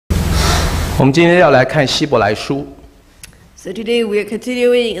我们今天要来看希伯来书。So today we are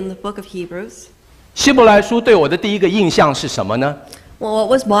continuing in the book of Hebrews. 希伯来书对我的第一个印象是什么呢？ Well, what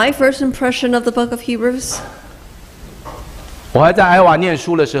was my first impression of the book of Hebrews? 我还在爱瓦念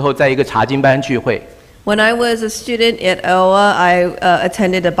书的时候，在一个查经班聚会。 When I was a student at Iowa, I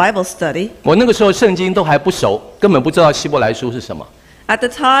attended a Bible study. 我那个时候圣经都还不熟，根本不知道希伯来书是什么。 At the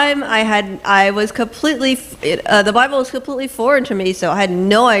time, the Bible was completely foreign to me, so I had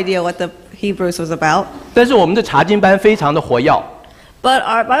no idea what the Hebrews was about. 但是我们的查经班非常的活跃。 But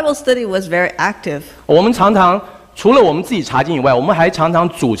our Bible study was very active. 我们常常除了我们自己查经以外，我们还常常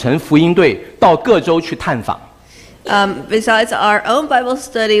组成福音队到各州去探访。 Besides our own Bible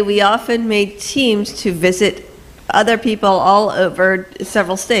study, we often made teams to visit other people all over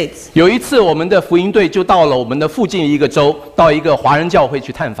several states. 有一次，我们的福音队就到了我们的附近一个州，到一个华人教会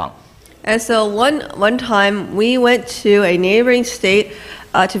去探访。 And so one time we went to a neighboring state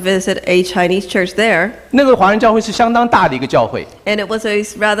to visit a Chinese church there. 那个华人教会是相当大的一个教会。 And it was a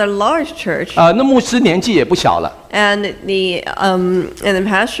rather large church. 那牧师年纪也不小了。 And the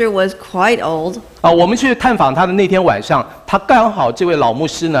pastor was quite old. 我们去探访他的那天晚上，他刚好这位老牧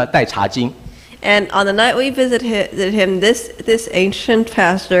师呢带查经。 And on the night we visited him, this ancient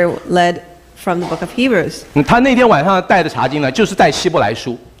pastor led from the book of Hebrews. 他那天晚上带的查经呢，就是带希伯来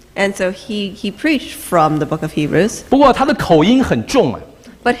书。 And so he preached from the book of Hebrews. 不过他的口音很重啊。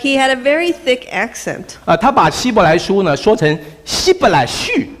 But he had a very thick accent. 他把希伯来书呢说成希伯来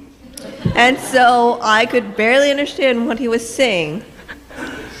书。 And so I could barely understand what he was saying.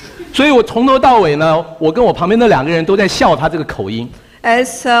 所以我从头到尾呢，我跟我旁边的两个人都在笑他这个口音。 And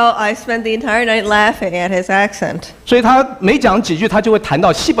so I spent the entire night laughing at his accent. 所以他每讲几句，他就会谈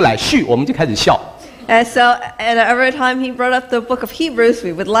到希伯来书，我们就开始笑。 And so every time he brought up the book of Hebrews,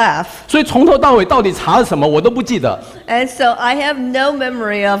 we would laugh. 所以从头到尾到底查了什么，我都不记得。 And so I have no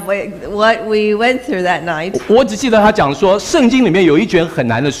memory of what we went through that night. 我只记得他讲说，圣经里面有一卷很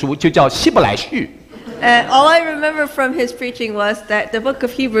难的书，就叫希伯来书。 And all I remember from his preaching was that the book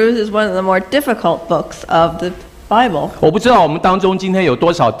of Hebrews is one of the more difficult books of the Bible. 我不知道我们当中今天有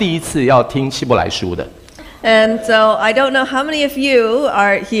多少第一次要听希伯来书的。 And so I don't know how many of you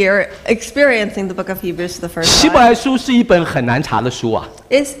are here experiencing the book of Hebrews for the first 希伯 time. 来书是一本很难查的书啊。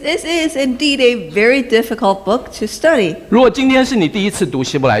 This is indeed a very difficult book to study. 如果今天是你第一次读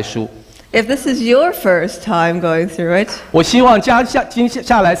希伯来书， If this is your first time going through it, 我希望接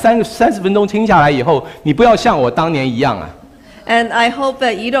下来30分钟听下来以后，你不要像我当年一样啊。 and I hope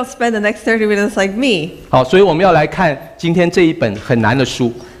that you don't spend the next 30 minutes like me. 好，所以我们要来看今天这一本很难的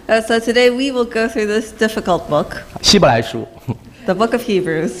书。 So today we will go through this difficult book, 希伯来书。 the book of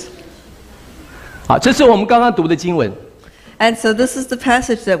Hebrews. 好，这是我们刚刚读的经文。 And so this is the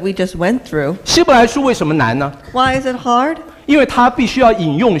passage that we just went through. 希伯来书为什么难呢？ Why is it hard? 因为它必须要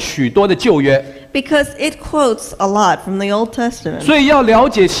引用许多的旧约， Because it quotes a lot from the Old Testament. 所以要了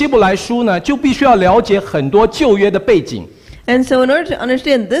解希伯来书呢，就必须要了解很多旧约的背景。 And so in order to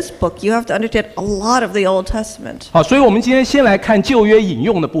understand this book, you have to understand a lot of the Old Testament. 好，所以我们今天先来看旧约引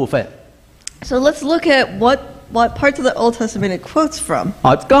用的部分。 So let's look at what parts of the Old Testament it quotes from.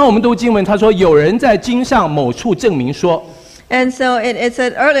 好，刚刚我们读经文，他说有人在经上某处证明说， And so it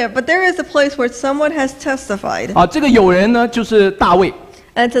said earlier, but there is a place where someone has testified. 啊，这个有人呢就是大卫。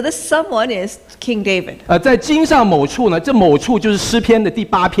 And so this someone is King David. 在经上某处呢，这某处就是诗篇的第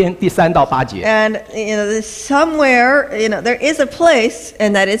8篇第3到8节。 And somewhere, there is a place,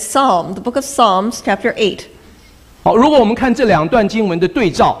 and that is Psalm, the book of Psalms, chapter 8. 好，如果我们看这两段经文的对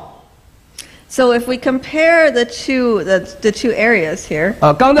照， So if we compare the two areas here,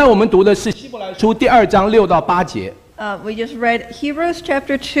 刚才我们读的是希伯来书第2章6到8节， we just read Hebrews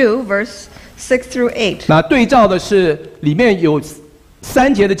chapter 2, verse 6 through 8. 那对照的是里面有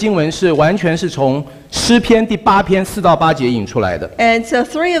3节的经文是完全是从诗篇第8篇4到8节引出来的。 And so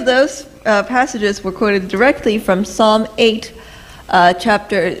 3 of those passages were quoted directly from Psalm 8,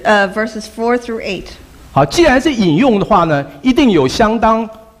 verses 4 through 8. 好，既然是引用的话呢，一定有相当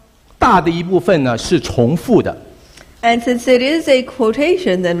大的一部分呢是重复的。 And since it is a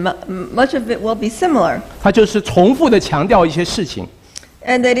quotation, then much of it will be similar. 它就是重复的强调一些事情。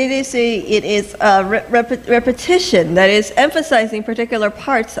 And that it is a repetition that is emphasizing particular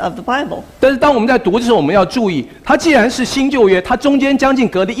parts of the Bible. 但是当我们在读的时候，我们要注意，它既然是新旧约，它中间将近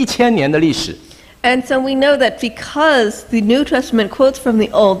隔了1000年的历史。 And so we know that because the New Testament quotes from the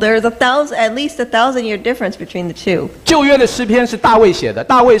Old, there is at least a 1,000-year difference between the two. 旧约的诗篇是大卫写的，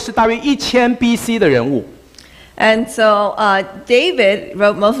大卫是大约1000 BC 的人物。And so David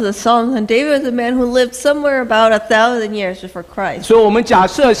wrote most of the Psalms, and David was a man who lived somewhere about 1,000 years before Christ. 所以，我们假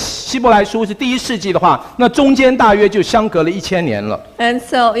设希伯来书是第1世纪的话，那中间大约就相隔了1000年了。And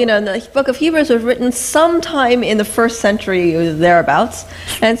so, the book of Hebrews was written sometime in the 1st century or thereabouts.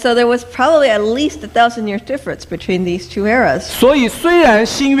 And so there was probably at least 1,000 years difference between these two eras. 所以，虽然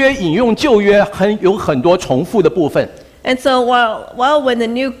新约引用旧约有很多重复的部分， And so while when the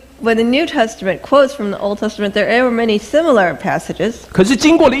New Testament quotes from the Old Testament, there are many similar passages. 可是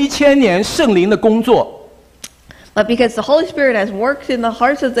经过了1000年圣灵的工作， But because the Holy Spirit has worked in the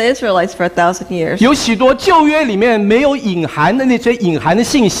hearts of the Israelites for 1,000 years, 有许多旧约里面没有隐含的那些隐含的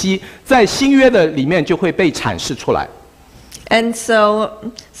信息，在新约的里面就会被阐释出来。 and so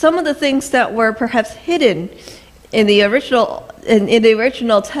some of the things that were perhaps hidden in the original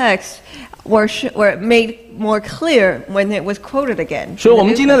text were made more clear when it was quoted again. 所以，我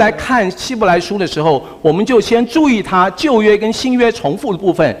们今天来看希伯来书的时候，我们就先注意它旧约跟新约重复的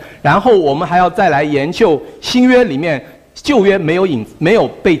部分，然后我们还要再来研究新约里面旧约没有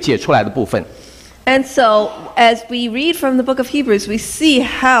被解出来的部分。 And so, as we read from the book of Hebrews, we see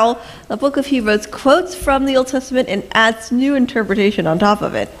how the book of Hebrews quotes from the Old Testament and adds new interpretation on top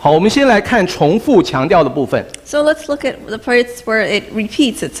of it. 好，我们先来看重复强调的部分。 So let's look at the parts where it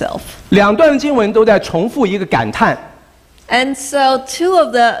repeats itself. 两段的经文都在重复一个感叹。 And so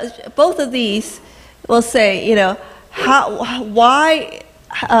both of these will say, how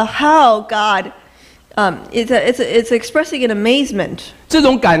God, it's expressing an amazement. 这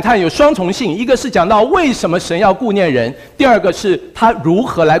种感叹有双重性，一个是讲到为什么神要顾念人，第二个是他如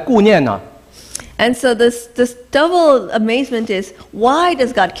何来顾念呢？ And so this double amazement is, why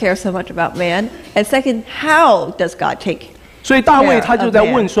does God care so much about man? And second, how does God take? 所以大卫他就在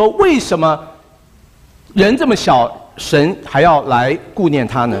问说，为什么人这么小，神还要来顾念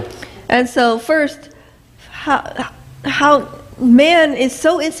他呢？ And so first, how man is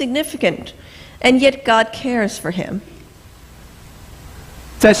so insignificant, and yet God cares for him.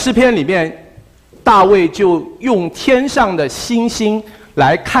 在诗篇里面，大卫就用天上的星星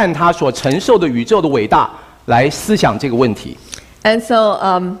来看他所承受的宇宙的伟大，来思想这个问题。 And so,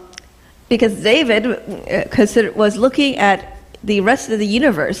 because David was looking at the rest of the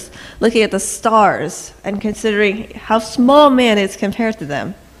universe, looking at the stars, and considering how small man is compared to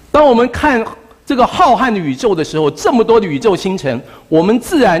them. 当我们看这个浩瀚的宇宙的时候，这么多的宇宙星辰，我们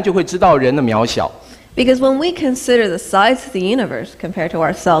自然就会知道人的渺小。 Because when we consider the size of the universe compared to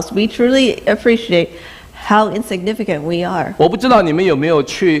ourselves, we truly appreciate how insignificant we are. 我不知道你们有没有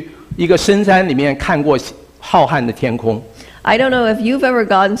去一个深山里面看过浩瀚的天空。 I don't know if you've ever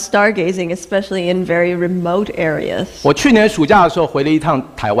gone stargazing, especially in very remote areas. 我去年暑假的时候回了一趟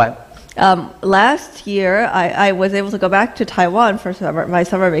台湾。 Last year, I was able to go back to Taiwan for my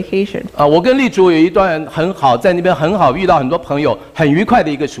summer vacation. 我跟丽竹有一段很好，在那边很好遇到很多朋友，很愉快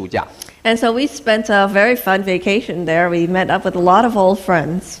的一个暑假。 And so we spent a very fun vacation there. We met up with a lot of old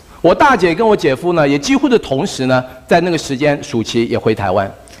friends. 我大姐跟我姐夫呢，也几乎的同时呢，在那个时间暑期也回台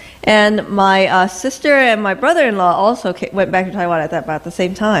湾。 And my sister and my brother-in-law also went back to Taiwan at about the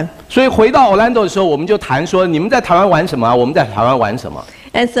same time. 所以回到 Orlando 的时候，我们就谈说，你们在台湾玩什么啊？我们在台湾玩什么？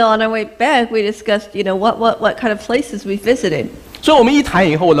 And so on our way back, we discussed, what kind of places we visited. 所以我们一谈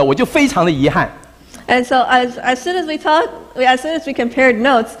以后呢，我就非常的遗憾。 And so as soon as we talked, as soon as we compared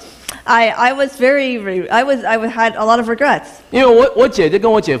notes, I had a lot of regrets. 因为我姐姐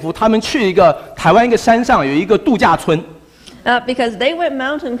跟我姐夫他们去一个台湾一个山上有一个度假村。 Because they went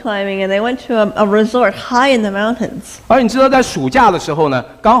mountain climbing and they went to a resort high in the mountains. 而你知道，在暑假的时候呢，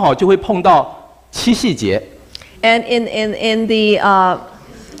刚好就会碰到七夕节。 And in the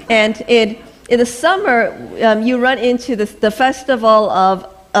summer, you run into the festival of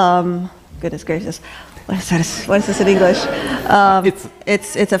goodness gracious, what is this in English?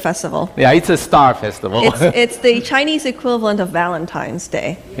 It's a festival. Yeah, it's a star festival. It's the Chinese equivalent of Valentine's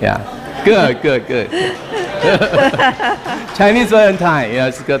Day. Yeah, good. Chinese Valentine, yeah,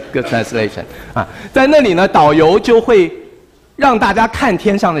 it's good translation. 在那里呢，导游就会让大家看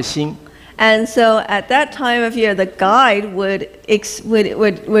天上的星。 And so at that time of year, the guide would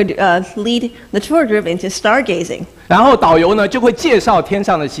lead the tour group into stargazing. 然后导游呢就会介绍天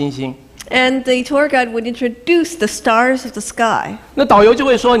上的星星。 And the tour guide would introduce the stars of the sky. 那导游就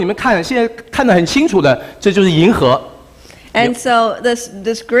会说：“你们看，现在看得很清楚的，这就是银河。” And so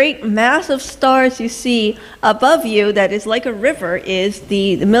this great mass of stars you see above you that is like a river is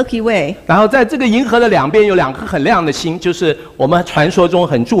the Milky Way. 然后在这个银河的两边有两颗很亮的星，就是我们传说中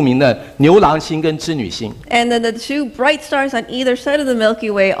很著名的牛郎星跟织女星。And then the two bright stars on either side of the Milky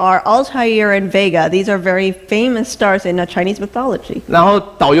Way are Altair and Vega. These are very famous stars in Chinese mythology. 然后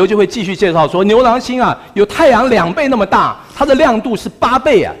导游就会继续介绍说，牛郎星啊有太阳2倍那么大，它的亮度是8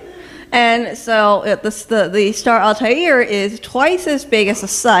倍啊。And so the star Altair is twice as big as the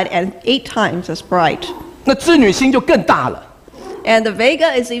sun and 8 times as bright. 那织女星就更大了。And the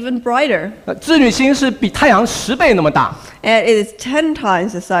Vega is even brighter. 织女星是比太阳10倍那么大。And it is 10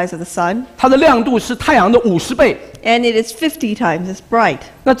 times the size of the sun. 它的亮度是太阳的50倍。And it is 50 times as bright.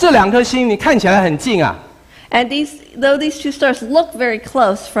 那这两颗星你看起来很近啊。And though these two stars look very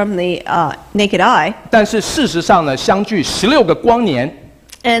close from the naked eye, 但是事实上呢，相距16个光年。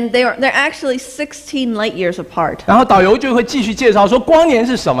And they're actually 16 light years apart. 然后导游就会继续介绍说，光年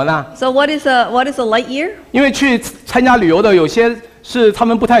是什么呢？ So what is a light year? 因为去参加旅游的有些是他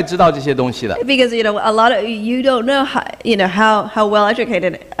们不太知道这些东西的。Because a lot of you don't know how well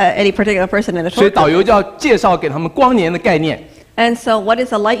educated any particular person in a 所以 tour. 导游就要介绍给他们光年的概念。And so what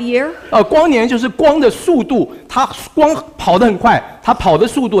is a light year? 光年就是光的速度，它光跑得很快，它跑的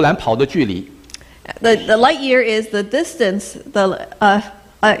速度来跑的距离。The light year is the distance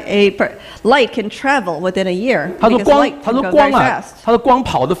light can travel within a year. 他说 Because 光， light 他 can 说 go 光 very 啊， fast. 他说光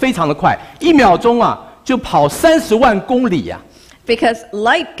跑得非常的快，1秒钟啊就跑30万公里呀。Because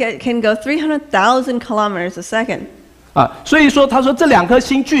light can go 300,000 kilometers a second. 所以说他说这两颗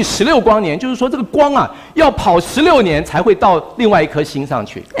星距16光年，就是说这个光啊要跑16年才会到另外一颗星上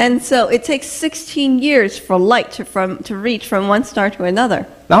去。And so it takes 16 years for light to reach from one star to another.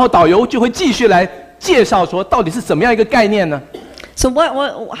 然后导游就会继续来介绍说，到底是怎么样一个概念呢？ So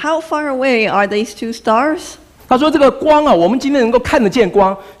how far away are these two stars? 他说这个光啊，我们今天能够看得见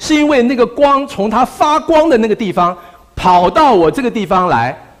光，是因为那个光从它发光的那个地方跑到我这个地方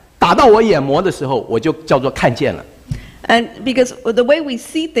来，打到我眼膜的时候，我就叫做看见了。And because the way we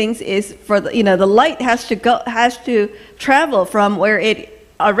see things is the light has to travel from where it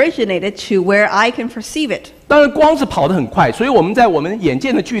originated to where I can perceive it. 当然光是跑得很快，所以我们在我们眼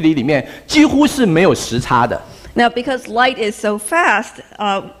见的距离里面几乎是没有时差的。Now, because light is so fast,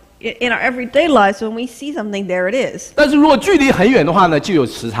 in our everyday lives, when we see something, there it is. 但是如果距离很远的话呢，就有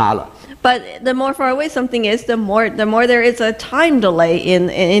时差了。But the more far away something is, the more there is a time delay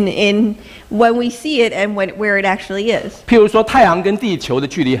in when we see it and where it actually is. 譬如说，太阳跟地球的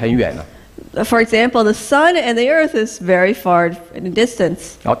距离很远了。For example, the sun and the earth is very far in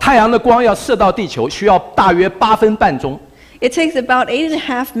distance. 然后太阳的光要射到地球，需要大约8分半钟。It takes about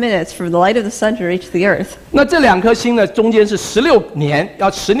 8.5 minutes for the light of the sun to reach the earth. 那这两颗星呢，中间是16年，要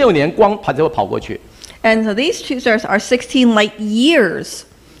16年光才会跑过去。And so these two stars are 16 light years.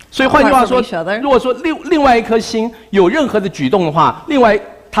 所以换句话说 Apart from each other.，如果说另外一颗星有任何的举动的话，另外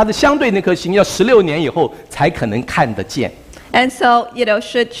它的相对那颗星要16年以后才可能看得见。And so,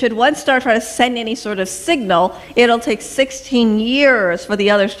 should one star try to send any sort of signal, it'll take 16 years for the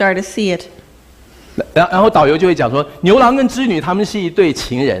other star to see it. 然后导游就会讲说，牛郎跟织女他们是一对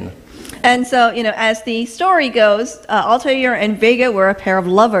情人。And so, as the story goes, Altair and Vega were a pair of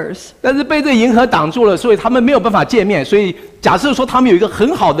lovers. 但是被这银河挡住了，所以他们没有办法见面。所以假设说他们有一个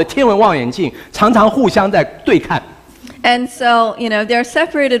很好的天文望远镜，常常互相在对看。And so, they're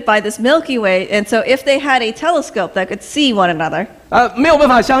separated by this Milky Way. And so, if they had a telescope that could see one another, 没有办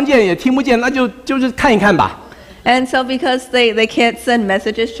法相见，也听不见，那就是看一看吧。and so because they can't send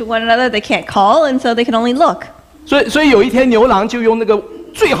messages to one another, they can't call, and so they can only look. 所以有一天牛郎就用那个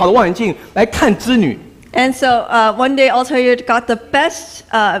最好的望远镜来看织女。And so one day Altair got the best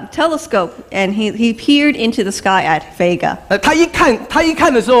telescope, and he peered into the sky at Vega. 他一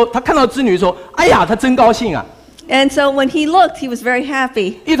看的时候，他看到织女说：“哎呀，他真高兴啊！” And so when he looked, he was very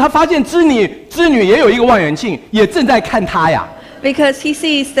happy 因为他发现织女也有一个望远镜，也正在看他呀。 because he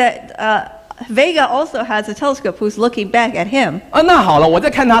sees that Vega also has a telescope who's looking back at him. 那好了，我在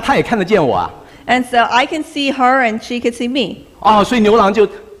看他，他也看得见我啊。And so I can see her, and she can see me. 所以牛郎就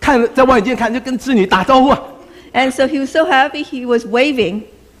看在望远镜看，就跟织女打招呼啊。And so he was so happy, he was waving.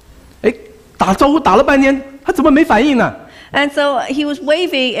 打招呼打了半天，他怎么没反应呢？ And so he was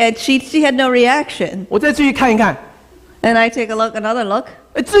waving, and she had no reaction. 我再继续看一看， And I take another look,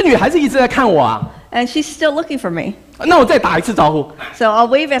 织女还是一直在看我啊。 and she's still looking for me. 那我再打一次招呼， So I'll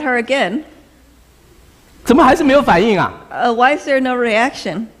wave at her again. 怎么还是没有反应啊？ Why is there no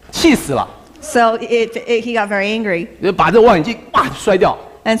reaction? 气死了， So he got very angry, 就把这望远镜摔掉。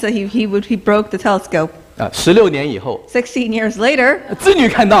 and so he broke the telescope. 16年以后， 16 years later, 织女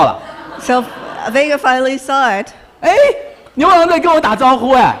看到了， so Vega finally saw it. 牛郎在跟我打招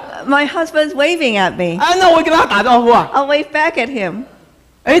呼哎， My husband's waving at me. 啊，那我跟他打招呼啊， I'll wave back at him.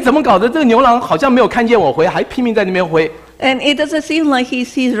 哎，怎么搞得这个牛郎好像没有看见我回，还拼命在那边挥？ And it doesn't seem like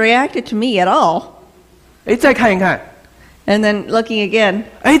he's reacted to me at all. 哎，再看一看， And then looking again,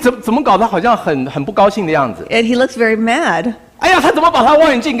 哎，怎么搞得好像很不高兴的样子？ and he looks very mad. 哎呀，他怎么把他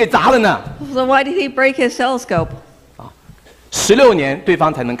望远镜给砸了呢？ So why did he break his telescope? 16年对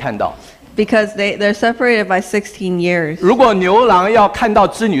方才能看到。 Because they're separated by 16 years. 如果牛郎要看到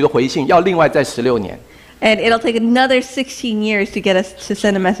织女的回信，要另外再16年。 And it'll take another 16 years to get us to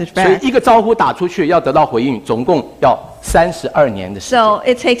send a message 所以 back. 一个招呼打出去，要得到回应，总共要32年的时间。 So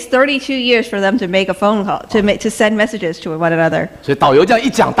it takes 32 years for them to make a phone call, to send messages to one another. 所以导游这样一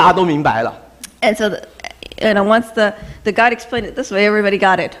讲，大家都明白了。 And so, once the guide explained it this way, everybody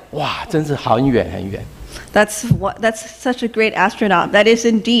got it. 哇，真是很远很远。 That's such a great astronaut. That is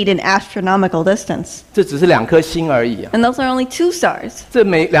indeed an astronomical distance. 这只是2颗星而已啊， And those are only 2 stars. 这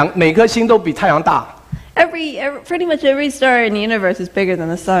每颗星都比太阳大。 Pretty much every star in the universe is bigger than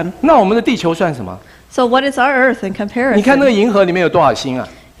the sun. 那我们的地球算什么？ So what is our Earth in 你看那个 comparison? 银河里面有多少星啊？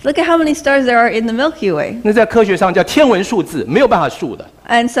 Look at how many stars there are in the Milky Way. 那在科学上叫天文数字，没有办法数的。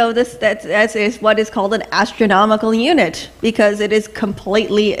 And so that is what is called an astronomical unit, because it is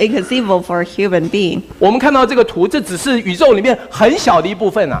completely inconceivable for a human being. 我们看到这个图，这只是宇宙里面很小的一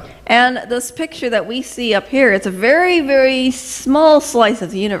部分啊。 And this picture that we see up here, it's a very, very small slice of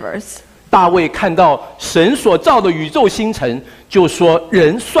the universe. 大卫看到神所造的宇宙星辰，就说：“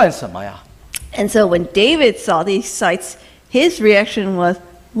人算什么呀？” And so when David saw these sights, his reaction was,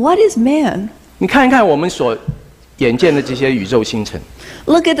 "What is man?" 你看一看我们所眼见的这些宇宙星辰，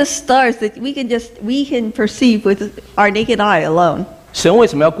 Look at the stars that we can perceive with our naked eye alone. 神为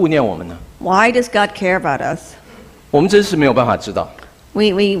什么要顾念我们呢？ Why does God care about us? 我们真是没有办法知道。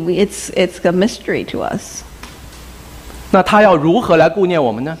It's a mystery to us. 那他要如何来顾念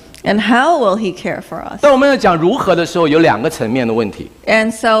我们呢？ And how will He care for us? 当我们要讲如何的时候，有2个层面的问题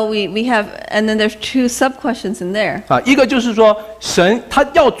And so we have, and then there's 2 sub-questions in there. 啊。一个就是说，神他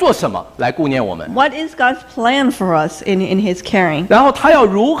要做什么来顾念我们， What is God's plan for us in His caring? 然后他要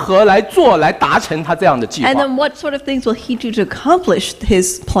如何来做来达成他这样的计 And 划。 then what sort of things will He do to accomplish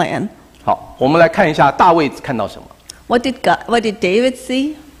His plan? 好，我们来看一下大卫看到什么。 What did David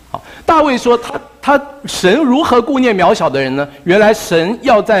see? 好，大卫说神如何顾念渺小的人呢？原来神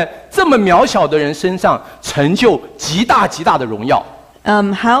要在这么渺小的人身上成就极大极大的荣耀。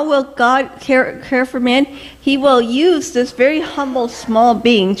 How will God care for man? He will use this very humble small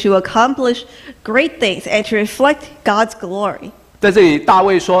being to accomplish great things and to reflect God's glory. 在这里，大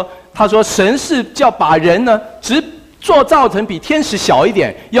卫说，他说神是叫把人呢只造成比天使小一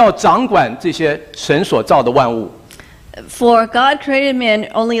点，要掌管这些神所造的万物。 For God created man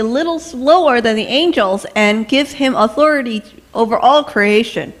only a little lower than the angels and give him authority over all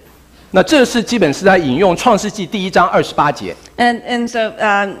creation. 那这是基本是在引用创世纪第1章28节。 And so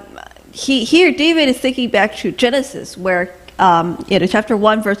here David is thinking back to Genesis, where chapter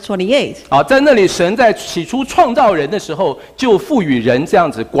 1 verse 28. 好，在那里神在起初创造人的时候，就赋予人这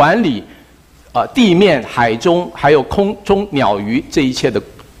样子管理地面、海中还有空中鸟鱼这一切的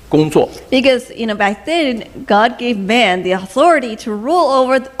工作。 Because back then God gave man the authority to rule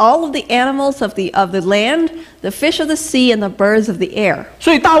over all of the animals of the land, the fish of the sea, and the birds of the air.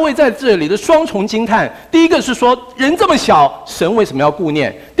 所以大卫在这里的双重惊叹：第一个是说人这么小，神为什么要顾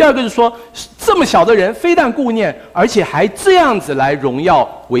念？第二个是说这么小的人非但顾念，而且还这样子来荣耀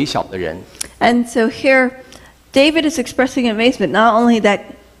微小的人。 And so here David is expressing amazement, not only that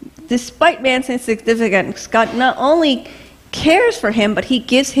despite man's insignificance, God not only cares for him, but He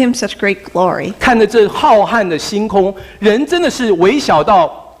gives him such great glory. 看着这浩瀚的星空，人真的是微小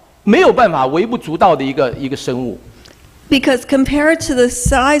到没有办法微不足道的一个生物。 Because compared to the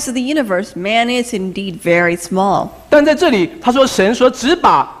size of the universe, man is indeed very small. 但在这里，他说神说只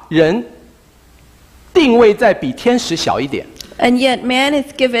把人定位在比天使小一点。 And yet man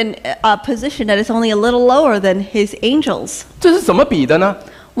is given a position that is only a little lower than his angels. 这是怎么比的呢？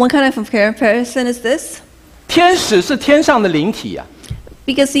 What kind of comparison is this? 天使是天上的灵体啊，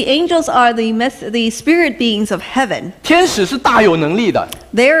 Because the angels are the spirit beings of heaven. 天使是大有能力的，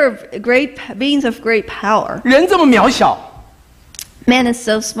 They're great beings of great power. 人这么渺小， Man is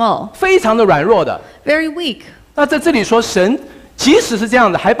so small, 非常的软弱的。 very weak. 那在这里说，神即使是这样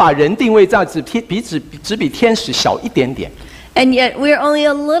的，还把人定位在只比天使小一点点。And yet we're only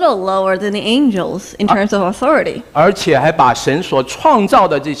a little lower than the angels in terms of authority. 而且还把神所创造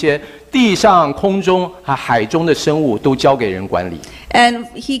的这些地上、空中和海中的生物都交给人管理。And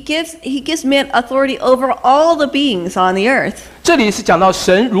he gives man authority over all the beings on the earth. 这里是讲到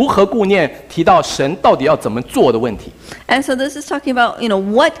神如何顾念，提到神到底要怎么做的问题。And so this is talking about,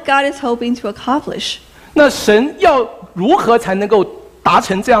 what God is hoping to accomplish. 那神要如何才能够达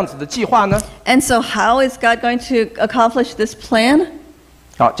成这样子的计划呢？ And so how is God going to accomplish this plan?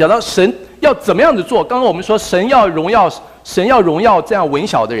 好，讲到神要怎么样子做，刚刚我们说神要荣耀这样微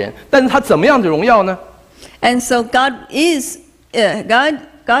小的人，但是他怎么样的荣耀呢？ And so God's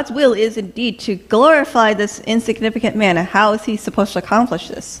will is indeed to glorify this insignificant man. And how is he supposed to accomplish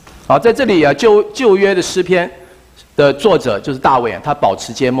this? 好，在这里啊，旧约的诗篇的作者就是大卫，他保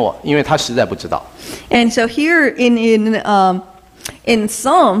持缄默，因为他实在不知道。 And so here in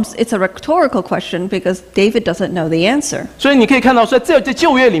Psalms, it's a rhetorical question because David doesn't know the answer. 所以你可以看到说，在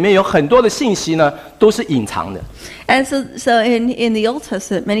旧约里面有很多的信息呢，都是隐藏的。 And so in the Old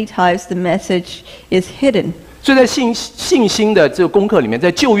Testament, many times the message is hidden. 所以在信心的这个功课里面，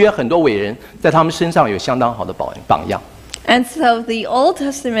在旧约很多伟人在他们身上有相当好的榜样。 And so the Old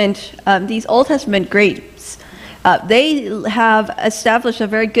Testament, these Old Testament greats, they have established a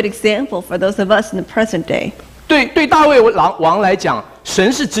very good example for those of us in the present day. 对大卫王来讲，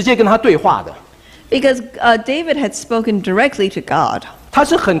神是直接跟他对话的。 Because David had spoken directly to God. 他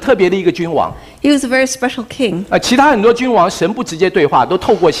是很特别的一个君王。 He was a very special king. 其他很多君王神不直接对话，都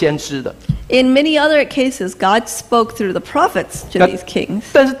透过先知的。 In many other cases, God spoke through the prophets to these kings.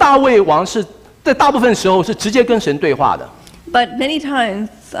 但是大卫王是在大部分时候是直接跟神对话的。 But many times,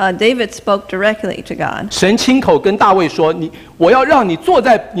 David spoke directly to God. 神亲口跟大卫说：“我要让你坐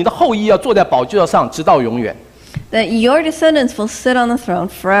在你的后裔要坐在宝座上，直到永远。” That your descendants will sit on the throne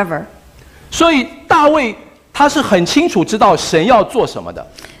forever. 所以大卫他是很清楚知道神要做什么的。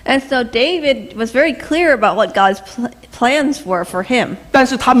 And so David was very clear about what God's plans were for him. 但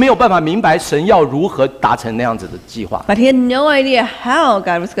是他没有办法明白神要如何达成那样子的计划。 But he had no idea how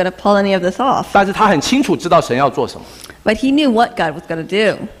God was going to pull any of this off. 但是他很清楚知道神要做什么。 But he knew what God was going to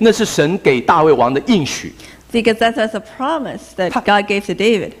do. 那是神给大卫王的应许。 Because that's a promise that God gave to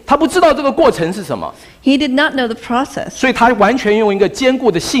David. 他不知道这个过程是什么， He did not know the process. 所以他完全用一个坚固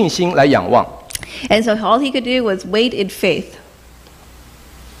的信心来仰望。 And so all he could do was wait in faith.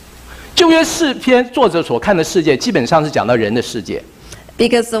 旧约诗篇作者所看的世界，基本上是讲到人的世界。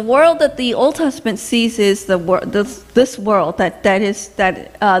 Because the world that the Old Testament sees is this world that is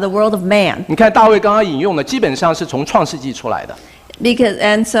the world of man. 你看大卫刚刚引用的，基本上是从创世纪出来的。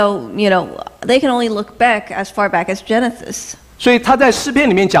 And so they can only look back as far back as Genesis. 所以他在诗篇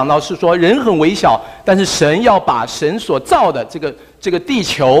里面讲到是说，人很微小，但是神要把神所造的这个地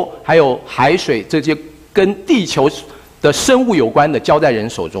球还有海水这些跟地球的生物有关的交在人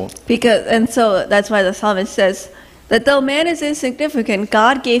手中。 And so that's why the psalmist says that though man is insignificant,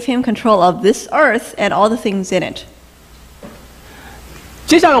 God gave him control of this earth and all the things in it.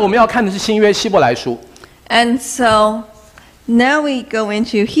 接下来我们要看的是新约希伯来书。 And so now we go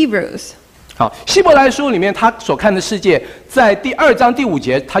into Hebrews. 好，希伯来书里面他所看的世界，在第2章第5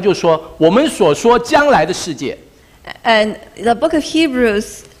节，他就说我们所说将来的世界。 And the book of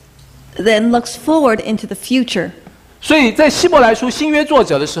Hebrews then looks forward into the future. 所以在希伯来书新约作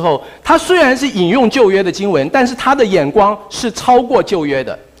者的时候，他虽然是引用旧约的经文，但是他的眼光是超过旧约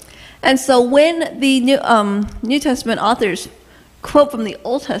的。 And so when the New Testament authors quote from the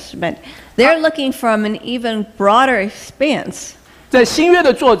Old Testament, they're looking from an even broader expanse. 在新约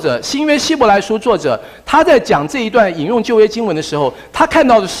的作者，新约希伯来书作者，他在讲这一段引用旧约经文的时候，他看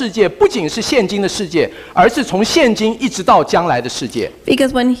到的世界不仅是现今的世界，而是从现今一直到将来的世界。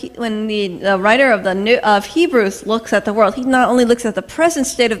 Because when the writer of Hebrews looks at the world, he not only looks at the present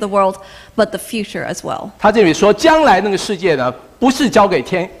state of the world, but the future as well. 他这里说，将来那个世界呢，不是交给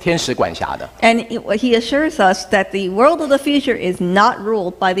天使管辖的。 And he assures us that the world of the future is not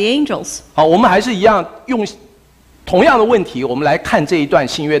ruled by the angels. 好，我们还是一样用同样的问题，我们来看这一段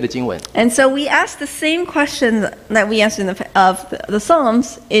新约的经文。 And so we ask the same questions that we asked in the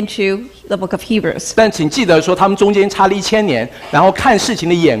Psalms into the book of Hebrews. 但请记得说，他们中间差了1000年，然后看事情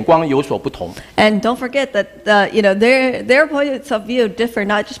的眼光有所不同。 And don't forget that their points of view differ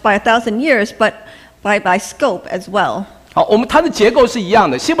not just by 1,000 years, but by scope as well. 好，它的结构是一样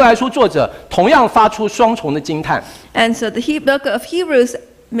的。希伯来书作者同样发出双重的惊叹。 And so the book of Hebrews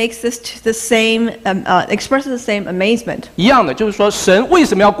makes this the same, expresses the same amazement. 一样的，就是说，神为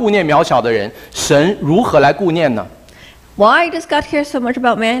什么要顾念渺小的人？神如何来顾念呢？ Why does God care so much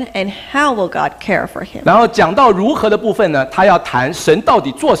about man, and how will God care for him? 然后讲到如何的部分呢，他要谈神到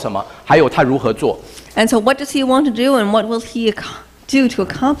底做什么，还有他如何做。And so what does he want to do, and what will he do to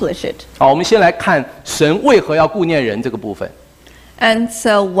accomplish it? 好，我们先来看神为何要顾念人这个部分。And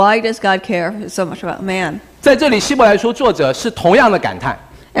so why does God care so much about man? 在这里，希伯来书作者是同样的感叹。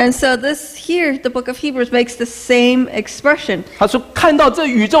And so this here, the book of Hebrews makes the same expression. 他说，看到这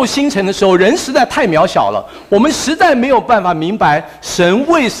宇宙星辰的时候，人实在太渺小了，我们实在没有办法明白神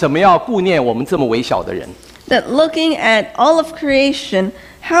为什么要顾念我们这么微小的人。That looking at all of creation,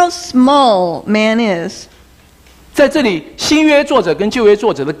 how small man is. 在这里，新约作者跟旧约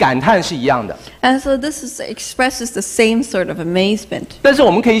作者的感叹是一样的。And so expresses the same sort of amazement. 但是我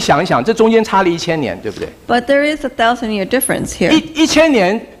们可以想一想，这中间差了1000年，对不对？ But there is a 1,000-year difference here. 1000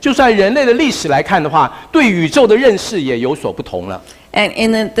年，就算人类的历史来看的话，对宇宙的认识也有所不同了。And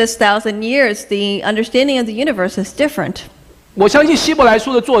in this 1,000 years, the understanding of the universe is different. 我相信希伯来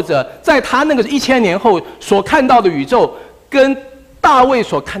书的作者在他那个1000年后所看到的宇宙，跟大卫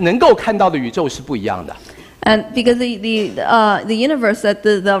能够看到的宇宙是不一样的。And because the universe that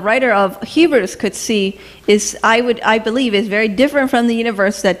the writer of Hebrews could see is, I believe, is very different from the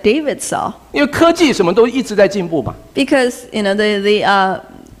universe that David saw. 因为科技什么都一直在进步嘛。Because the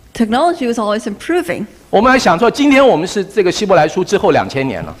technology was always improving. 我们来想说，今天我们是这个希伯来书之后2000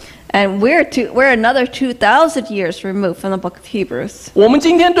年了。And we're another 2,000 years removed from the book of Hebrews. 我们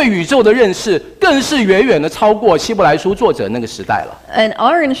今天对宇宙的认识，更是远远的超过希伯来书作者那个时代了。And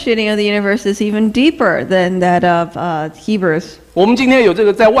our understanding of the universe is even deeper than that of Hebrews. 我们今天有这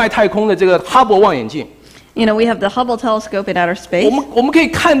个在外太空的这个哈勃望远镜。You know, we have the Hubble telescope in outer space. 我们可以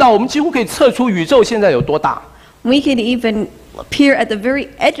看到，我们几乎可以测出宇宙现在有多大。We can even peer at the very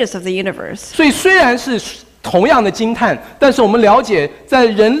edges of the universe. 所以虽然是同样的惊叹，但是我们了解，在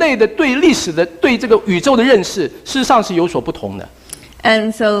人类的对历史的对这个宇宙的认识，事实上是有所不同的。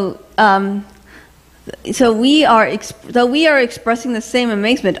And so, though we are expressing the same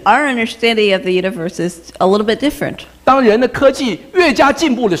amazement, our understanding of the universe is a little bit different. 当人的科技越加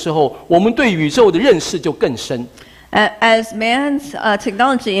进步的时候，我们对宇宙的认识就更深。As man's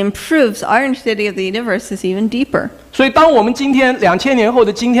technology improves, our understanding of the universe is even deeper. 所以，当我们今天2000年后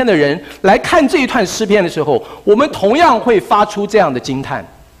的今天的人来看这一段诗篇的时候，我们同样会发出这样的惊叹。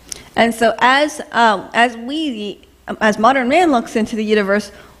And so, as modern man looks into the universe,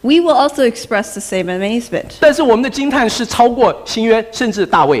 we will also express the same amazement. 但是，我们的惊叹是超过新约甚至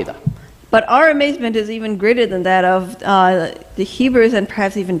大卫的。But our amazement is even greater than that of the Hebrews and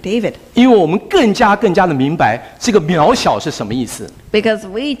perhaps even David. 因为我们更加的明白这个渺小是什么意思。Because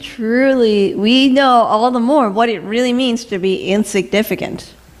we know all the more what it really means to be insignificant.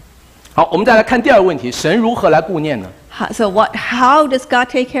 好，我们再来看第二个问题：神如何来顾念呢？ So how does God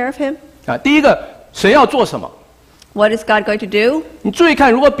take care of him? 第一个，神要做什么？ What is God going to do? 你注意看，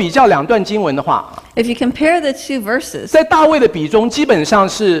如果比较两段经文的话， If you compare the two verses, 在大卫的笔中基本上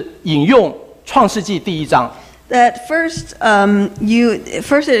是引用创世纪第1章。that first you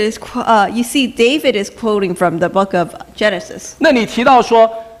see David is quoting from the book of Genesis. 那你提到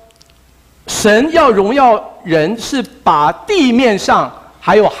说，神要荣耀人，是把地面上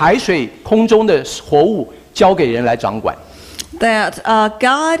还有海水、空中的活物交给人来掌管。 That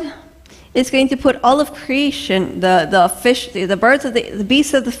God is going to put all of creation, the fish, the birds of the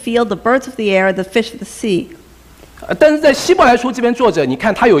beasts of the field, the birds of the air, the fish of the sea. 但是在希伯来书这边，作者你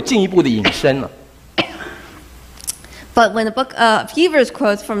看他有进一步的引申了。But when the book of Hebrews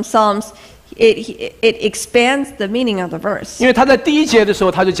quotes from Psalms, it expands the meaning of the verse. 因为他在第1节的时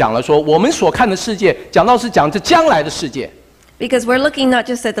候他就讲了说，我们所看的世界，讲这将来的世界。 Because we're looking not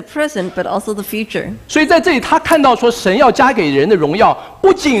just at the present, but also the future. 所以在这里，他看到说，神要加给人的荣耀，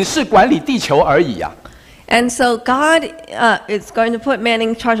不仅是管理地球而已啊。And so God is going to put man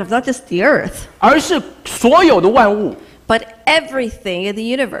in charge of not just the earth, 而是所有的万物， but everything in the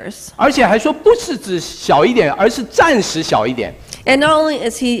universe. 而且还说不是只小一点，而是暂时小一点。 And not only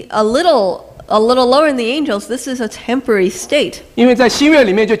is he a little lower than the angels, this is a temporary state. 因为在新约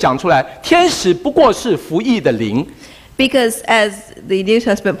里面就讲出来，天使不过是服役的灵。 Because as the New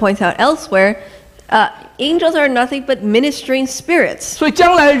Testament points out elsewhere, angels are nothing but ministering spirits. 所以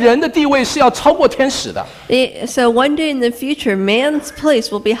将来人的地位是要超过天使的。 So one day in the future, man's place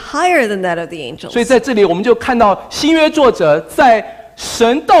will be higher than that of the angels. 所以在这里我们就看到新约作者在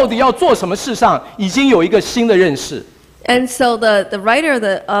神到底要做什么事上，已经有一个新的认识。And so the writer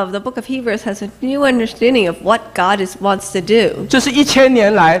of the book of Hebrews has a new understanding of what God wants to do. 这是1000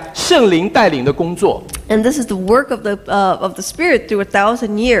年来圣灵带领的工作。 And this is the work of the Spirit through 1000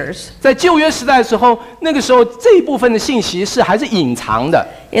 years. 在旧约时代的时候，那个时候这一部分的信息是还是隐藏的。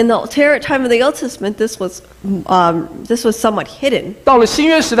 In the time of the Old Testament, this was somewhat hidden. 到了新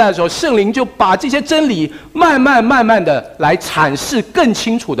约时代的时候，圣灵就把这些真理慢慢的来阐释，更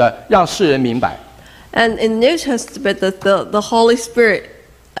清楚的让世人明白。 And in the New Testament, the Holy Spirit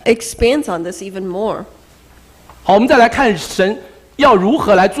expands on this even more. 好，我们再来看神要如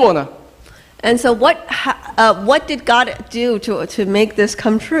何来做呢？ And so what did God do to make this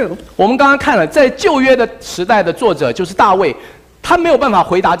come true? 我们刚刚看了，在旧约的时代的作者就是大卫，他没有办法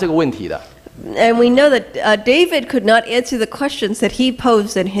回答这个问题的。 And we know that David could not answer the questions that he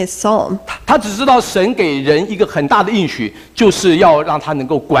posed in his psalm. 他只知道神给人一个很大的应许，就是要让他能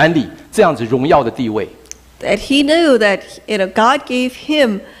够管理这样子荣耀的地位。 That he knew that God gave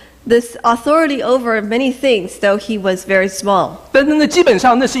him this authority over many things, though he was very small. 但是呢，基本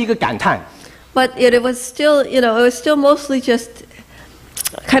上那是一个感叹。 But it was still, it was still mostly just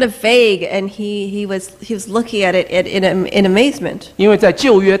kind of vague, and he was looking at it in amazement. 因为在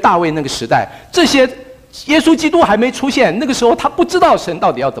旧约大卫那个时代，这些耶稣基督还没出现，那个时候他不知道神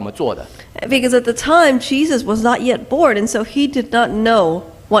到底要怎么做的。 Because at the time Jesus was not yet born, and so he did not know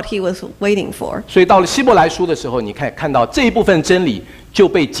what he was waiting for. 所以到了希伯来书的时候，你看到这一部分真理就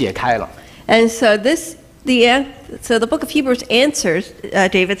被解开了。 And so the book of Hebrews answers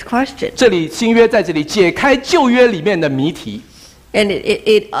David's question. 这里新约在这里解开旧约里面的谜题。 And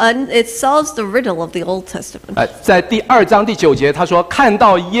it solves the riddle of the Old Testament. 在第2章第9节，他说看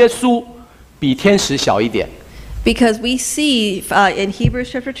到耶稣比天使小一点。 Because we see in Hebrews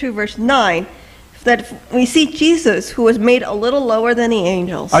chapter 2 verse 9 that we see Jesus who was made a little lower than the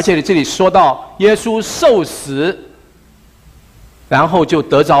angels. 而且这里说到耶稣受死，然后就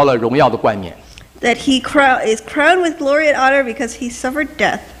得着了荣耀的冠冕。 That he is crowned with glory and honor because he suffered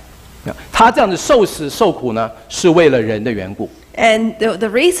death. 他这样子受死受苦呢，是为了人的缘故。 And the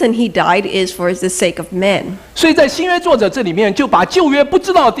reason he died is for the sake of men. 所以在新约作者这里面就把旧约不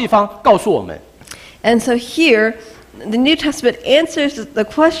知道的地方告诉我们。 And so here, the New Testament answers the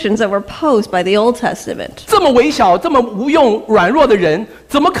questions that were posed by the Old Testament. 这么微小、这么无用、软弱的人，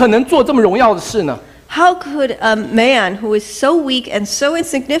怎么可能做这么荣耀的事呢？ How could a man who is so weak and so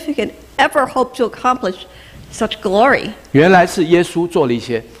insignificant ever hope to accomplish such glory? 原来是耶稣做了一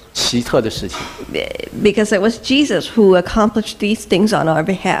些奇特的事情。 Because it was Jesus who accomplished these things on our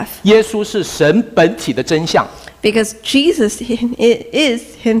behalf. 耶稣是神本体的真相。 Because Jesus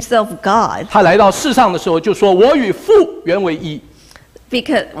is himself God. 他来到世上的时候就说：“我与父原为一。”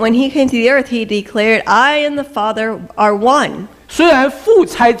 Because when he came to the earth, he declared, "I and the Father are one." 虽然父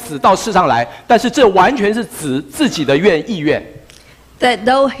差子到世上来，但是这完全是指自己的意愿。 That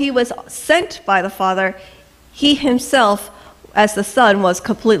though he was sent by the Father, he himself, as the Son, was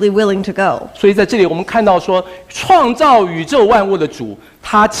completely willing to go. 所以在这里我们看到说，创造宇宙万物的主，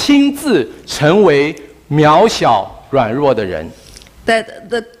他亲自成为渺小软弱的人。 That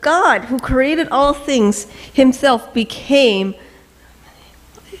the God who created all things himself became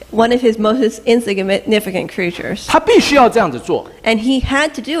one of his most insignificant creatures. 他必须要这样子做， And he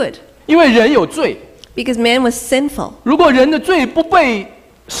had to do it 因为人有罪。 because man was sinful. 如果人的罪不被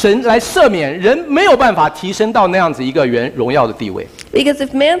神来赦免，人没有办法提升到那样子一个荣耀的地位。 Because if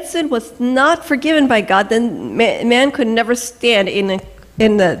man's sin was not forgiven by God, then man could never stand in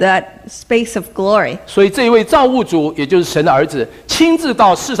that space of glory. 所以这一位造物主，也就是神的儿子，亲自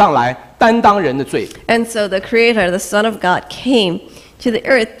到世上来担当人的罪。 And so the Creator, the Son of God, came to the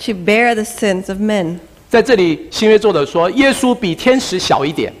earth to bear the sins of men. 在这里，新约作者说，耶稣比天使小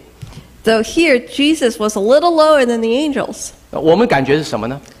一点。 So here, Jesus was a little lower than the angels. 我们感觉是什么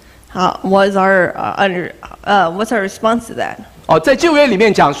呢？ What's our response to that? 在旧约里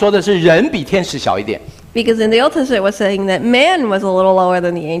面讲说的是人比天使小一点。 Because in the Old Testament, it was saying that man was a little lower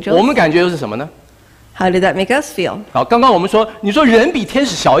than the 我 angels. 们感觉又是什么呢？ How did that make us feel? 好，刚刚我们说，你说人比天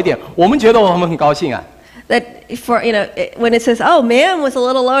使小一点，我们觉得我们很高兴啊。 That when it says, "Oh, man was a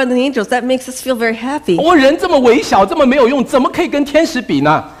little lower than the angels," that makes us feel very happy. 我人这么微小，这么没有用，怎么可以跟天使比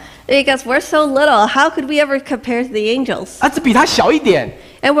呢？ Because we're so little, how could we ever compare to the angels? 只比他小一点，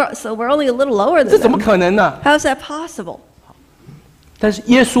 And we're only a little lower 这 than 怎么 them. 可能呢？ How is that possible? 但是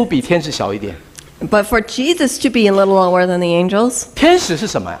耶稣比天使小一点。 But for Jesus to be a little lower than the angels, 天使是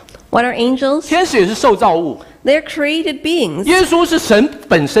什么呀？ what are angels? 天使也是受造物， They're created beings. 耶稣是神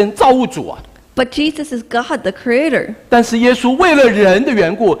本身造物主啊。 But Jesus is God, the Creator. 但是耶稣为了人的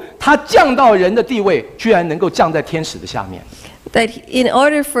缘故，他降到人的地位，居然能够降在天使的下面。 That in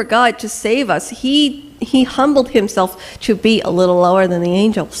order for God to save us, he he humbled himself to be a little lower than the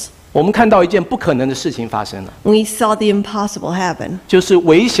angels. 我们看到一件不可能的事情发生了， We saw the impossible happen. 就是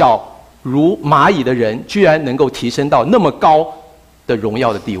微小如蚂蚁的人，居然能够提升到那么高的荣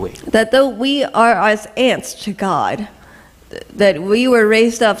耀的地位。 That though we are as ants to God, that we were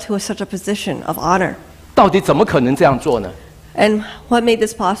raised up to such a position of honor. 到底怎么可能这样做呢？ And what made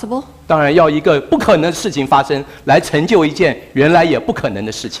this possible? 当然要一个不可能的事情发生，来成就一件原来也不可能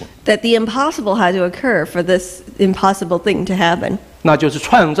的事情。 That the impossible had to occur for this impossible thing to happen. 那就是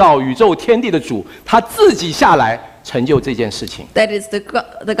创造宇宙天地的主，他自己下来成就这件事情。 That is the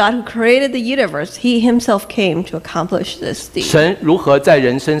God who created the universe. He himself came to accomplish this deed. 神如何在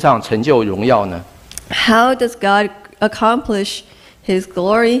人身上成就荣耀呢？ How does God accomplish his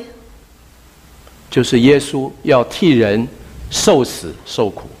glory? 就是耶稣要替人受死受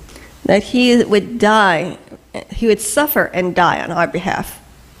苦。 That he would die, he would suffer and die on our behalf.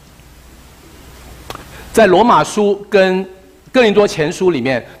 在罗马书跟哥林多前书里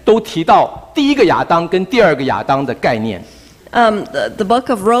面都提到第一个亚当跟第二个亚当的概念。 The book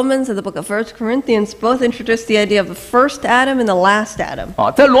of Romans and the book of 1 Corinthians both introduce the idea of the first Adam and the last Adam.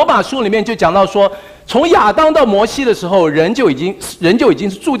 在罗马书里面就讲到说，从亚当到摩西的时候，人就已经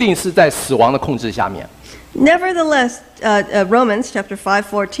注定是在死亡的控制下面。 Nevertheless, Romans chapter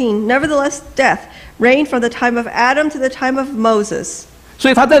 5:14. Nevertheless, death reigned from the time of Adam to the time of Moses.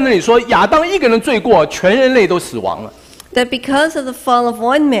 所以他在那里说，亚当一个人罪过，全人类都死亡了。 That because of the fall of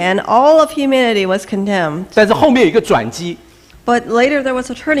one man, all of humanity was condemned. 但是后面有一个转机， But later there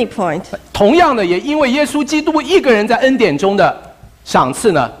was a turning point. 同样的，也因为耶稣基督一个人在恩典中的赏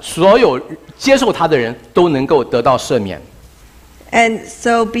赐呢，所有接受他的人都能够得到赦免。 And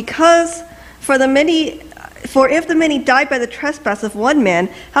so For if the many died by the trespass of one man,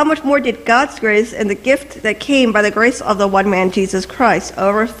 how much more did God's grace and the gift that came by the grace of the one man, Jesus Christ,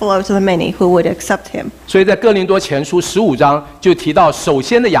 overflow to the many who would accept him? 所以在哥林多前书15章就提到首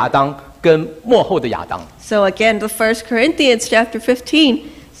先的亚当跟末后的亚当。 So again, the 1 Corinthians chapter 15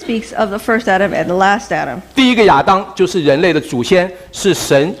 speaks of the first Adam and the last Adam. 第一个亚当就是人类的祖先，是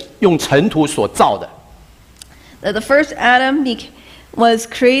神用尘土所造的。 That the first Adam was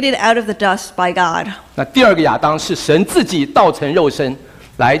created out of the dust by God. 那第二个亚当是神自己道成肉身，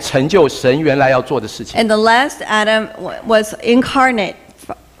来成就神原来要做的事情。 And the last Adam was incarnate,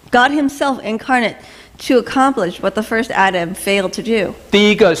 God himself incarnate to accomplish what the first Adam failed to do. 第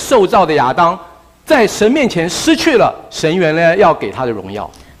一个受造的亚当，在神面前失去了神原来要给他的荣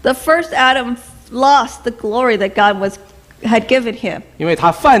耀， The first Adam lost the glory that God had given him 因为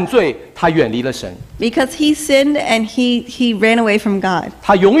他犯罪，他远离了神， because he sinned and he ran away from God.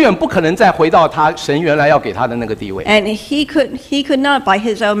 他永远不可能再回到他神原来要给他的那个地位。 And he could not by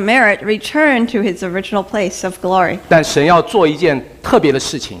his own merit return to his original place of glory. 但神要做一件特别的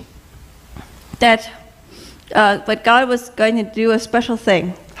事情， But God was going to do a special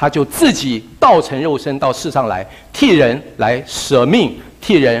thing. 他就自己道成肉身到世上来，替人来舍命，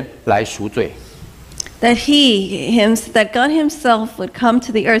替人来赎罪。 That God himself would come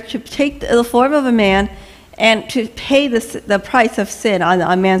to the earth to take the form of a man and to pay the price of sin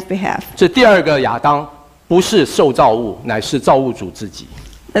on man's behalf. 这第二个亚当不是受造物，乃是造物主自己。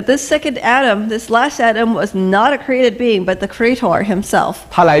 That this second Adam, this last Adam, was not a created being, but the Creator himself.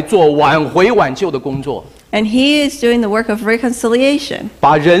 他来做挽回挽救的工作， And he is doing the work of reconciliation.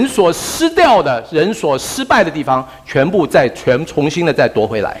 把人所失掉的、人所失败的地方，全部重新的再夺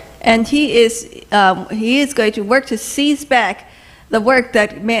回来。 And he is going to work to seize back the work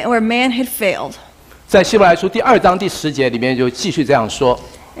where man had failed. 在希伯来书第2章第10节里面就继续这样说。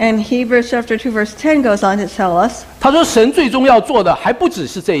 And Hebrews chapter 2 verse 10 goes on to tell us 他说，神最终要做的还不只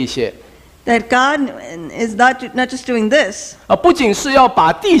是这一些， that God is not just doing this. 不仅是要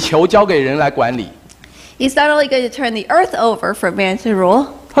把地球交给人来管理， He's not only going to turn the earth over for man to rule,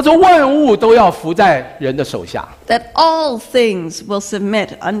 他说万物都要服在人的手下。 that all things will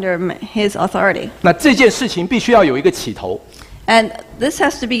submit under his authority. 那这件事情必须要有一个起头， And this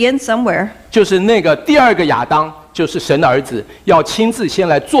has to begin somewhere. 就是那个第二个亚当，就是神的儿子，要亲自先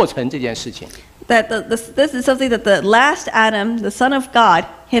来做成这件事情。 That this is something that the last Adam, the Son of God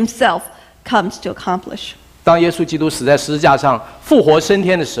himself, comes to accomplish. 当耶稣基督死在十字架上复活升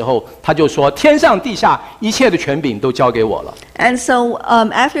天的时候，他就说：“天上地下一切的权柄都交给我了。” And so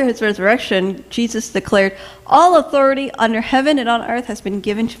after his resurrection, Jesus declared, all authority under heaven and on earth has been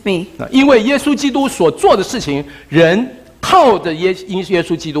given to me. 因为耶稣基督所做的事情，人靠着耶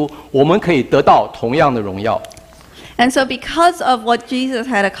稣基督，我们可以得到同样的荣耀。 And so because of what Jesus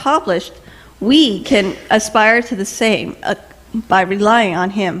had accomplished, we can aspire to the same by relying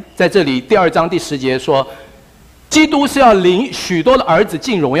on him. 在这里第2章第10节说，基督是要领许多的儿子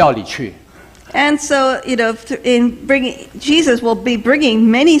进荣耀里去。And so, Jesus will be bringing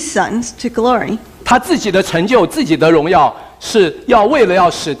many sons to glory. 他自己的成就、自己的荣耀，是为了要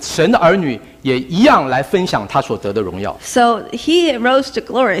使神的儿女也一样来分享他所得的荣耀。So he rose to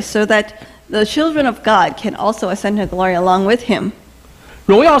glory so that the children of God can also ascend to glory along with him.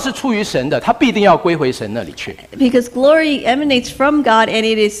 荣耀是出于神的，他必定要归回神那里去。Because glory emanates from God, and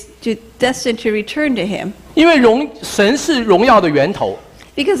it is destined to return to him. 因为神是荣耀的源头。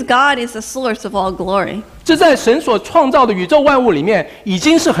Because God is the source of all glory. 这在神所创造的宇宙万物里面已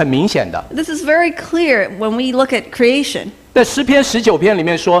经是很明显的。This is very clear when we look at creation. 在诗篇19篇里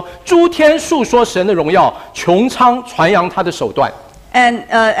面说，诸天述说神的荣耀，穹苍传扬他的手段。And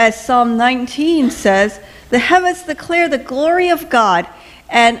as Psalm 19 says, the heavens declare the glory of God,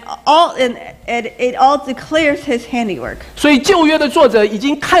 and it all declares His handiwork. 所以旧约的作者已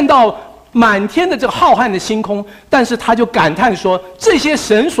经看到满天的这个浩瀚的星空，但是他就感叹说，这些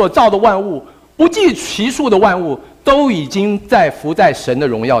神所造的万物，不计其数的万物，都已经伏在神的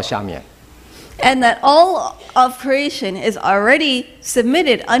荣耀下面。And that all of creation is already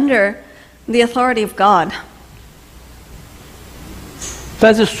submitted under the authority of God.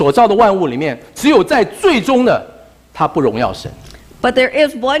 但是所造的万物里面，只有在最终的，他不荣耀神。But there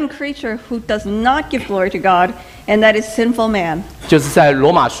is one creature who does not give glory to God, and that is sinful man. 就是在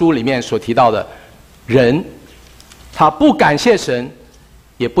罗马书里面所提到的，人，他不感谢神，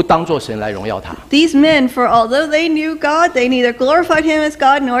也不当作神来荣耀他。These men, for although they knew God, they neither glorified Him as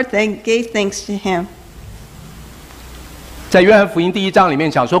God nor gave thanks to Him. 在约翰福音第1章里面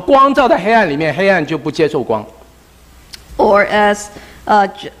讲说，光照在黑暗里面，黑暗就不接受光。Or as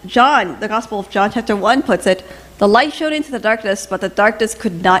John, the Gospel of John, chapter 1 puts it, the light shone into the darkness, but the darkness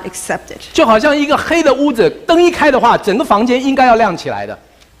could not accept it. 就好像一个黑的屋子，灯一开的话，整个房间应该要亮起来的。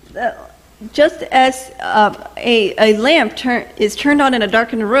Just as a lamp is turned on in a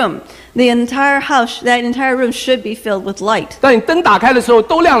darkened room, that entire room should be filled with light. 当你灯打开的时候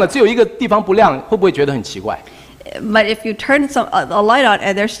都亮了，只有一个地方不亮，会不会觉得很奇怪？ But if you turn a light on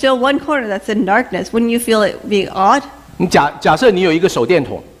and there's still one corner that's in darkness, wouldn't you feel it being odd? 你假设你有一个手电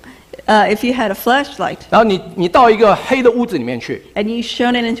筒。If you had a flashlight, 然后你到一个黑的屋子里面去 and you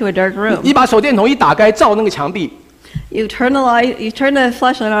shone it into a dark room, 你把手电筒一打开，照那个墙壁， you turn the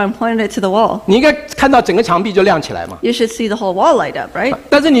flashlight on and point it to the wall. 你应该看到整个墙壁就亮起来嘛。 You should see the whole wall light up, right?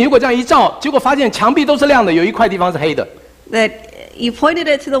 但是你如果这样一照，结果发现墙壁都是亮的，有一块地方是黑的。 That you pointed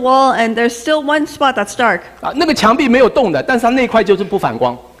it to the wall, and there's still one spot that's dark. 那个墙壁没有动的，但是它那块就是不反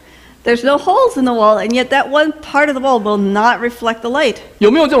光。 There's no holes in the wall, and yet that one part of the wall will not reflect the light.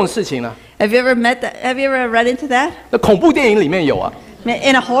 有没有这种事情呢？ Have you ever run into that? 那恐怖电影里面有啊。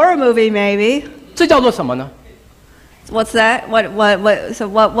 In a horror movie, maybe. 这叫做什么呢？ What's that?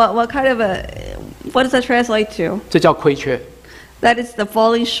 What kind of what does that translate to? 这叫亏缺。 That is the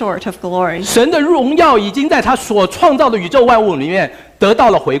falling short of glory. 神的荣耀已经在他所创造的宇宙万物里面得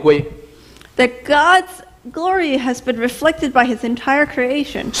到了回归。 That God's glory has been reflected by His entire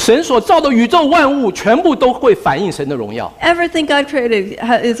creation. 神所造的宇宙万物全部都会反映神的荣耀。 Everything God created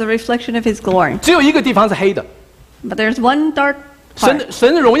is a reflection of His glory. 只有一个地方是黑的。 But there's one dark part.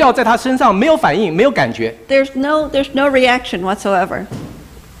 神的荣耀在他身上没有反应，没有感觉。 There's no reaction whatsoever.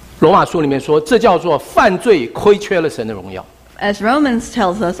 罗马书里面说，这叫做犯罪，亏缺了神的荣耀。 As Romans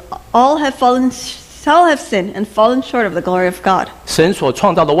tells us, all have sinned and fallen short of the glory of God. 神所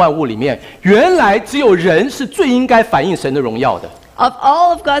创造的万物里面，原来只有人是最应该反映神的荣耀的。 Of all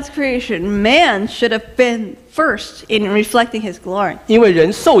of God's creation, man should have been first in reflecting His glory. 因为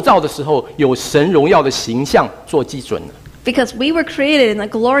人受造的时候有神荣耀的形象做基准的。 Because we were created in the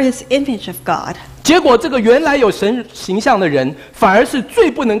glorious image of God. 结果这个原来有神形象的人，反而是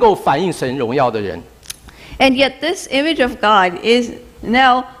最不能够反映神荣耀的人。 And yet this image of God is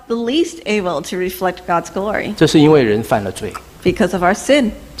now the least able to reflect God's glory. 这是因为人犯了罪， Because of our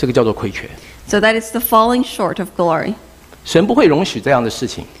sin. 这个叫做亏缺。 So that is the falling short of glory. 神不会容许这样的事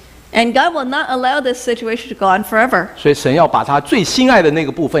情， And God will not allow this situation to go on forever. 所以神要把他最心爱的那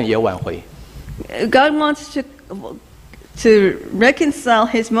个部分也挽回。 God wants to reconcile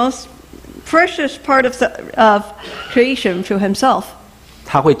His most precious part of creation to Himself.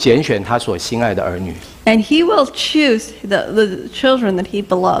 他会拣选他所心爱的儿女， And He will choose the children that He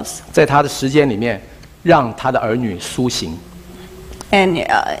loves. 在他的时间里面，让他的儿女苏醒。 And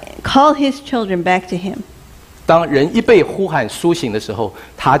call His children back to Him. 当人一被呼喊苏醒的时候，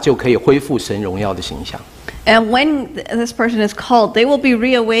他就可以恢复神荣耀的形象。 And when this person is called, they will be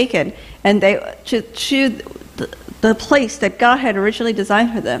reawakened, and they choose the place that God had originally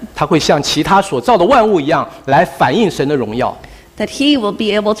designed for them. 他会像其他所造的万物一样，来反映神的荣耀。 That He will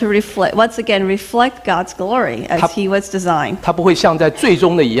be able to reflect God's glory as He was designed. 他不会像在最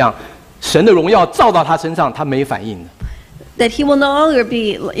终的一样，神的荣耀照到他身上，他没反应的。That he will no longer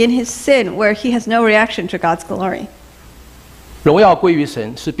be in his sin where he has no reaction to God's glory. 荣耀归于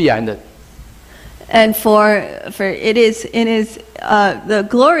神是必然的。And for it is the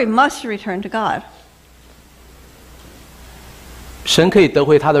glory must return to God. 神可以得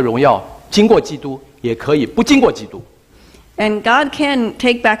回他的荣耀，经过基督，也可以不经过基督。And God can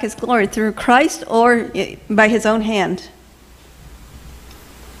take back his glory through Christ or by his own hand.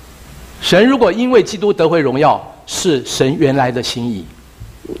 神如果因为基督得回荣耀，是神原来的心意。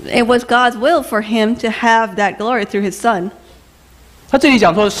It was God's will for him to have that glory through his Son. 他这里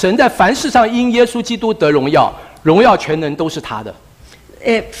讲说，神在凡事上因耶稣基督得荣耀，荣耀全能都是他的。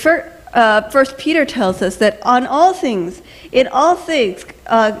First Peter tells us that in all things,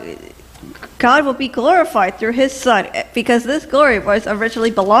 God will be glorified through his Son, because this glory was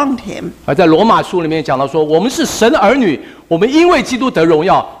originally belonged to him. 而在罗马书里面讲到说，我们是神的儿女，我们因为基督得荣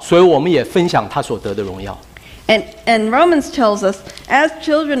耀，所以我们也分享他所得的荣耀。And Romans tells us, as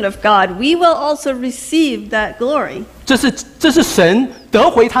children of God, we will also receive that glory. 这是神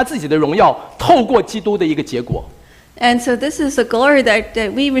得回他自己的荣耀，透过基督的一个结果。And so this is the glory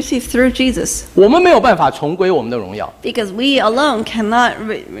that we receive through Jesus. 我们没有办法重归我们的荣耀， Because we alone cannot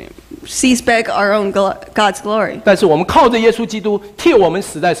seize back our own God's glory. 但是我们靠着耶稣基督替我们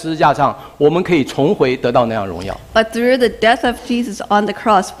死在十字架上，我们可以重回得到那样荣耀。But through the death of Jesus on the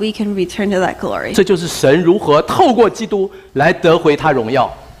cross, we can return to that glory. 这就是神如何透过基督来得回他荣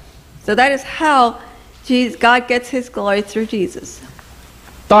耀。So that is how God gets his glory through Jesus.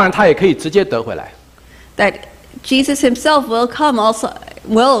 当然，他也可以直接得回来。 That Jesus himself will come also,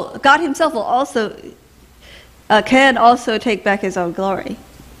 God himself will also, can also take back his own glory.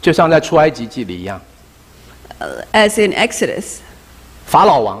 就像在出埃及记里一样， As in Exodus, 法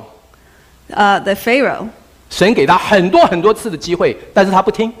老王， the Pharaoh, 神给他很多次的机会，但是他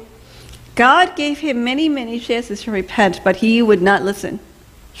不听， God gave him many chances to repent, but he would not listen.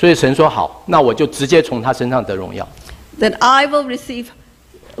 所以神说好，那我就直接从他身上得荣耀。 Then I will receive,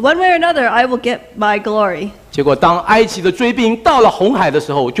 one way or another, I will get my glory. 结果当埃及的追兵到了红海的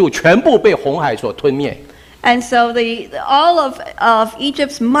时候，就全部被红海所吞灭。 And so all of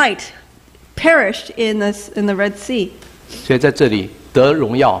Egypt's might perished in the Red Sea. 所以在这里得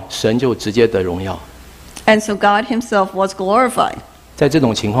荣耀，神就直接得荣耀。 And so God himself was glorified. 在这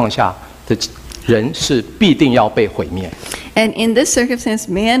种情况下的人是必定要被毁灭。 And in this circumstance,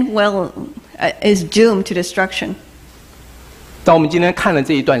 man is doomed to destruction. 当我们今天看了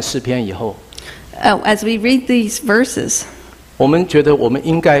这一段诗篇以后， As we read these verses, 我们觉得我们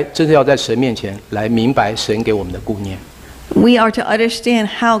应该真的要在神面前来明白神给我们的顾念。 we are to understand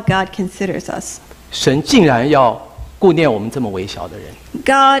how God considers us. 神竟然要顾念我们这么微小的人。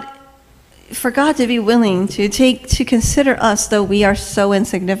 For God to be willing to consider us, though we are so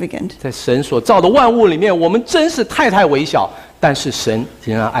insignificant. 在神所造的万物里面，我们真是太微小，但是神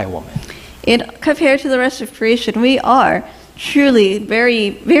仍然爱我们。 Compared to the rest of creation, we are truly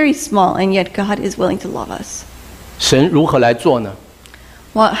very small, and yet God is willing to love us. 神如何来做呢？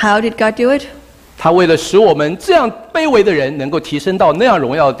 How did God do it? 他为了使我们这样卑微的人能够提升到那样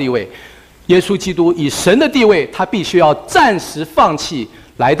荣耀的地位，耶稣基督以神的地位，他必须要暂时放弃，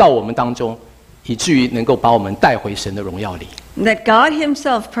来到我们当中，以至于能够把我们带回神的荣耀里。 That God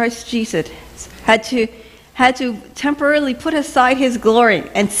himself, Christ Jesus, had to temporarily put aside his glory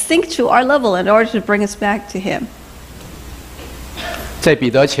and sink to our level in order to bring us back to him. 在彼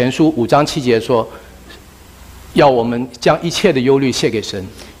得前书5章7节说，要我们将一切的忧虑卸给神，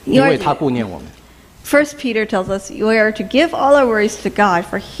因为他顾念我们。 First Peter tells us we are to give all our worries to God,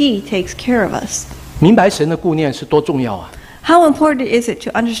 for he takes care of us. 明白神的顾念是多重要啊！ How important is it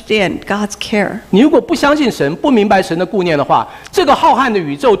to understand God's care? 你如果不相信神，不明白神的顾念的话，这个浩瀚的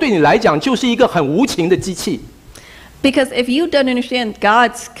宇宙对你来讲就是一个很无情的机器。 Because if you don't understand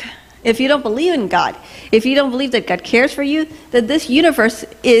if you don't believe in God, if you don't believe that God cares for you, then this universe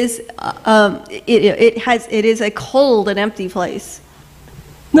is it is a cold and empty place.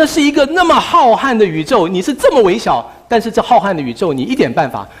 那是一个那么浩瀚的宇宙，你是这么微小，但是这浩瀚的宇宙你一点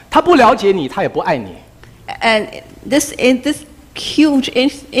办法，他不了解你，他也不爱你。 And this huge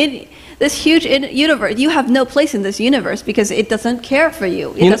universe, you have no place in this universe because it doesn't care for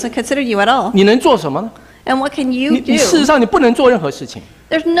you. It doesn't consider you at all. 你能做什么呢？ And what can you 你事实 do? 上你不能做任何事情，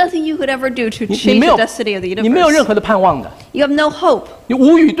 There's nothing you could ever do to 你 change 没 the 有 destiny of the 你没有任 universe. 何的盼望的， You have no hope. 你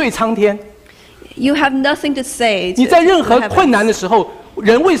无语对苍天。 You have nothing to say 你 to 在任何 the 困难 heavens. 的时候，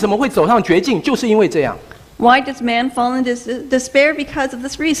人为什么会走上绝境？就是因为这样。 Why does man fall into despair? Because of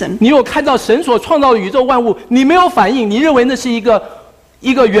this reason. 你有看到神所创造的宇宙万物，你没有反应，你认为那是一个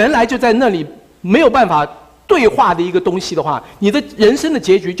原来就在那里没有办法对话的一个东西的话，你的人生的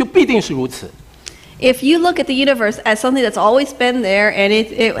结局就必定是如此。If you look at the universe as something that's always been there and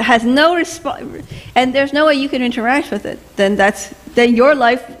it has no response, and there's no way you can interact with it, then your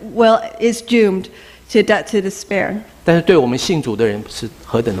life is doomed to despair. 但是对我们信主的人是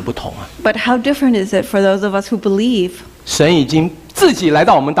何等的不同啊！ But how different is it for those of us who believe? 神已经自己来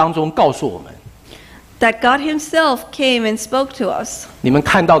到我们当中，告诉我们， That God Himself came and spoke to us. 你们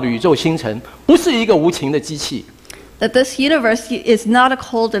看到的宇宙星辰不是一个无情的机器， That this universe is not a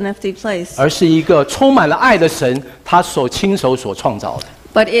cold and empty place, 而是一个充满了爱的神，他亲手所创造的。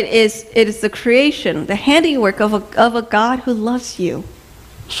 but it is the creation, the handiwork of a God who loves you.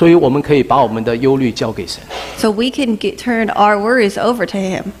 所以我们可以把我们的忧虑交给神。 So we can turn our worries over to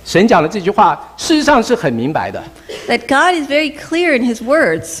Him. 神讲的这句话，事实上是很明白的。 That God is very clear in His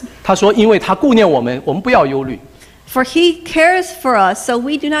words. 他说：“因为他顾念我们，我们不要忧虑。” For He cares for us, so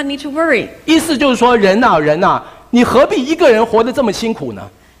we do not need to worry. 意思就是说，人啊，你何必一个人活得这么辛苦呢？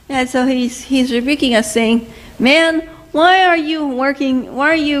 And so He's rebuking us, saying, "Man, why are you working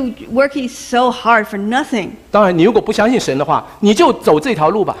so hard for nothing?" 当然，你如果不相信神的话，你就走这条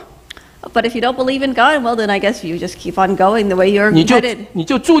路吧。 But if you don't believe in God, well, then I guess you just keep on going the way you're 你 headed.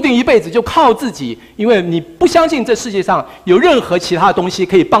 就注定一辈子就靠自己，因为你不相信这世界上有任何其他的东西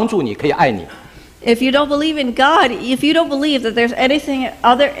可以帮助你，可以爱你。 If you don't believe in God, if you don't believe that there's anything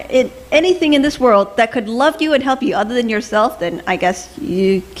in this world that could love you and help you other than yourself, then I guess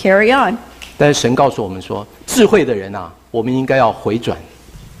you carry on. 但是神告诉我们说，智慧的人啊，我们应该要回转。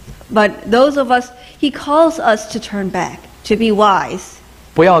 But those of us, He calls us to turn back, to be wise.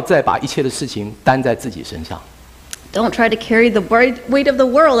 不要再把一切的事情担在自己身上。 Don't try to carry the weight of the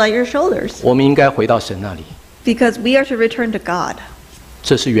world on your shoulders, 我们应该回到神那里， because we are to return to God,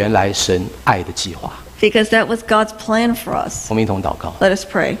 这是原来神爱的计划。 because that was God's plan for us. 我们一同祷告。 Let us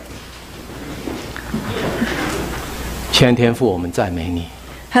pray. 亲爱的天父，我们赞美你。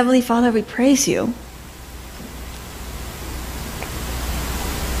 Heavenly Father, we praise you.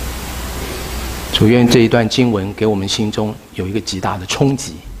 主愿这一段经文给我们心中有一个极大的冲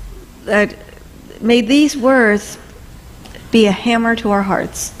击。 That may these words be a hammer to our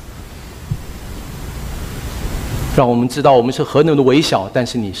hearts. 让我们知道我们是何等的微小，但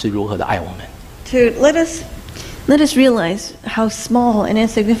是你是如何的爱我们。 To let us realize how small and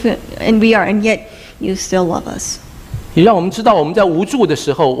insignificant and we are, and yet you still love us. 也让我们知道我们在无助的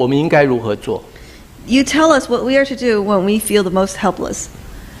时候，我们应该如何做。 You tell us what we are to do when we feel the most helpless.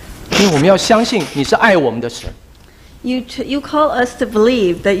 因为我们要相信你是爱我们的神， You call us to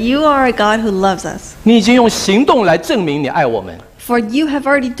believe that you are a God who loves us. 你已经用行动来证明你爱我们。 For you have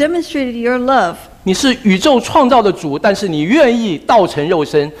already demonstrated your love. 你是宇宙创造的主，但是你愿意道成肉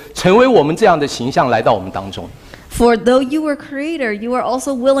身，成为我们这样的形象来到我们当中。 For though you were creator, you are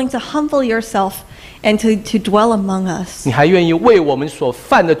also willing to humble yourself and to dwell among us. 你还愿意为我们所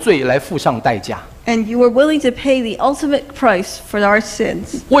犯的罪来付上代价， And you were willing to pay the ultimate price for our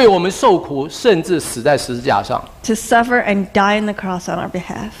sins, 为我们受苦，甚至死在十字架上。 to suffer and die on the cross on our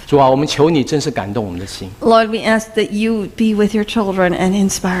behalf. 主啊，我们求你真是感动我们的心。 Lord, we ask that you be with your children and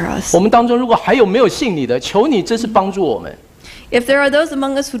inspire us. 我们当中如果还有没有信你的，求你真是帮助我们。 If there are those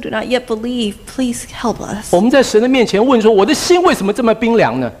among us who do not yet believe, please help us. 我们在神的面前问说：我的心为什么这么冰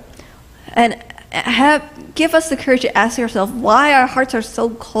凉呢？ And give us the courage to ask ourselves why our hearts are so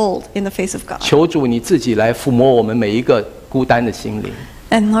cold in the face of God. 求主你自己来抚摸我们每一个孤单的心灵，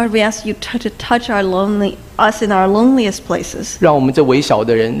 And Lord, we ask you to touch us in our loneliest places. 让我们这微小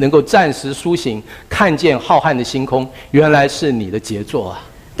的人能够暂时苏醒，看见浩瀚的星空，原来是你的杰作啊！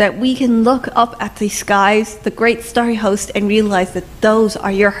 That we can look up at the skies, the great starry host, and realize that those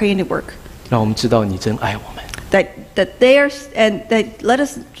are your handiwork. 让我们知道你真爱我们， That they are, and that let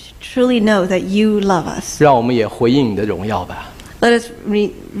us truly know that you love us. 让我们也回应你的荣耀吧。 Let us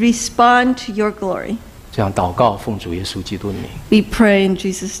respond to your glory. 这样祷告，奉主耶稣基督的名。 We pray in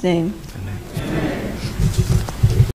Jesus' name.